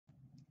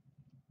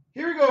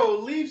Here we go.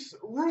 Leafs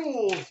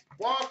Rules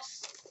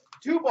box,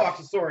 2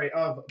 boxes, sorry,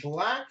 of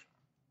Black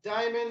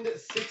Diamond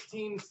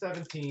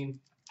 1617.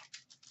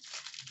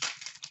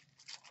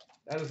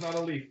 That is not a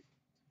Leaf.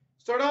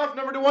 Start off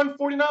number to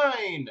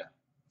 149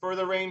 for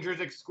the Rangers,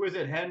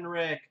 exquisite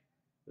Henrik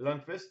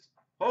Lundqvist.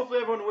 Hopefully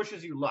everyone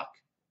wishes you luck.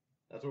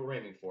 That's what we're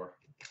aiming for.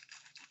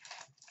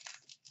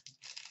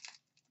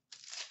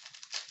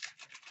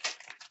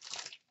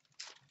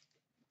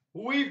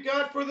 We've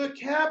got for the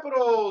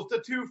Capitals, the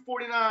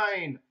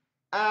 249,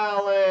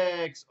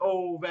 Alex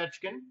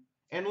Ovechkin.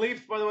 And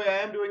Leafs, by the way, I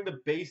am doing the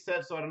base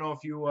set, so I don't know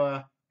if you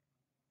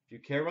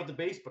care about the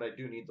base, but I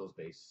do need those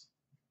base.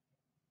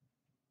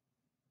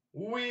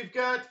 We've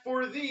got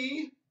for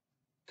the,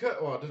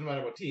 well, it doesn't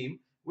matter what team.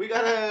 We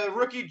got a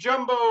rookie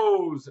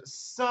jumbos,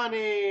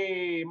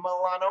 Sonny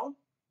Milano.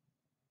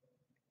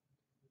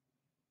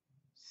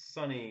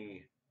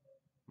 Sonny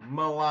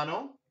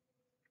Milano.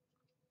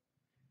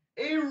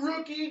 A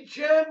rookie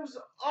gems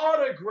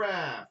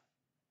autograph,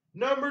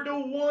 number to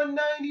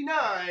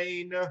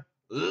 199,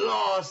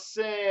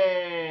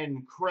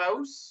 Lawson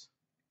Crouse.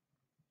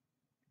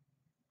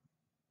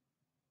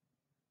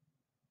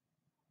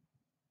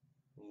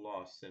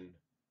 Lawson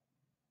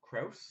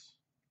Crouse.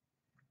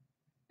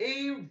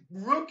 A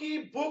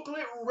rookie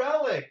booklet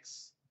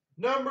relics,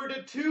 number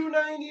to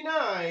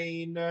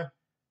 299,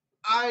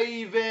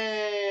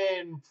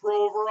 Ivan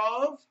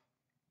Provorov.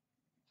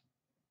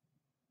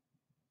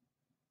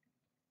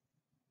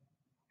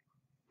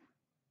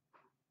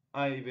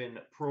 Ivan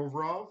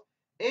Provorov.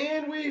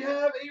 And we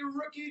have a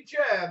rookie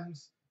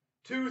gems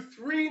to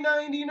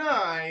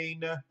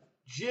 399,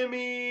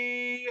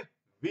 Jimmy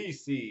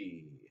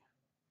Vesey.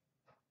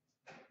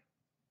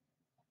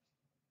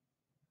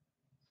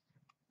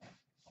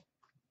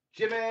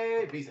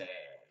 Jimmy Vesey.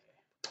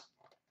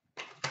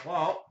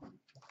 Well,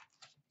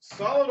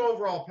 solid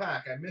overall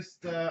pack. I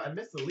missed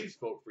the Leafs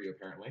vote for you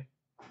apparently.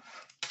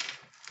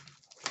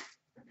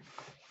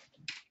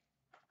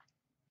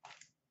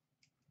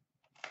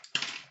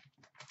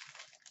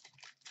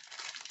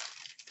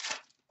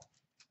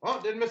 Oh,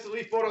 didn't miss the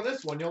Leaf vote on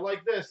this one. You'll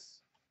like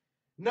this.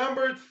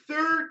 Number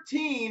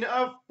 13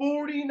 of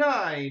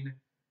 49.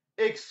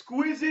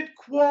 Exquisite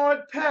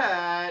quad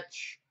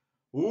patch.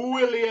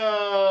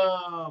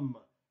 William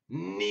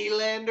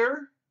Nylander.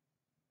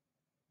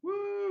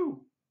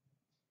 Woo!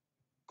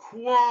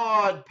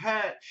 Quad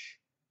patch.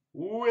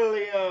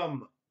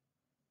 William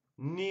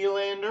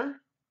Nylander.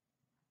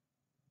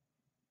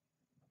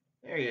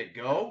 There you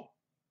go.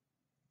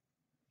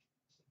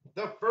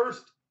 The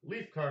first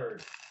Leaf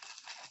card.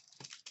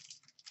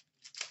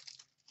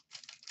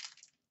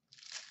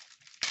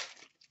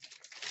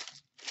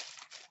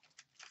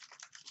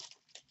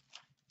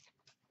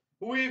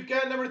 We've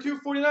got number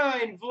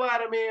 249,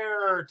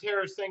 Vladimir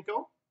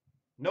Tarasenko.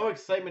 No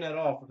excitement at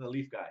all for the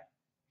Leaf guy.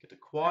 Get the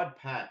quad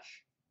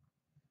patch.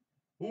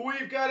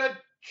 We've got a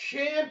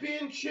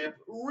championship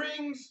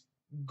rings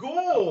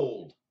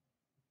gold.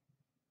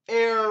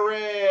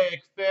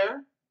 Eric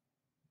Fair.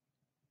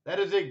 That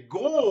is a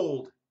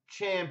gold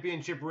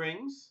championship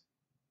rings.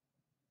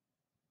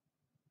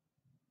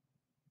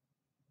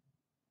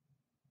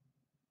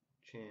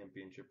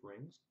 Championship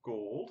rings,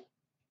 gold.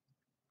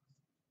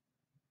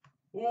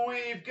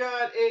 We've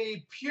got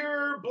a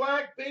pure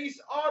black base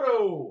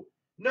auto,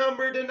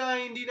 number to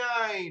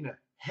 99,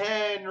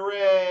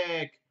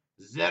 Henrik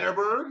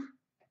Zetterberg.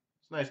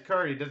 It's a nice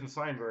card. He doesn't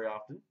sign very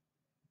often.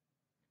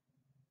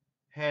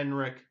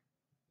 Henrik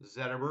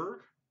Zetterberg.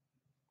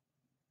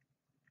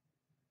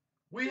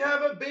 We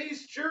have a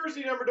base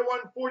jersey, number to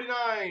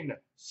 149,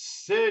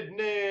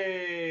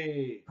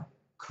 Sidney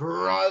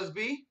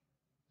Crosby.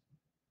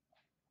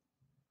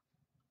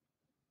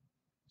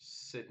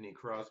 Sidney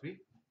Crosby.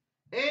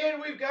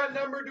 And we've got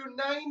number to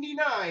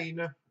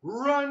 99,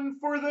 run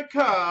for the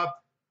cup,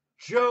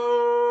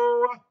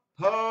 Joe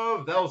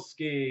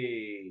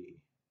Pavelski.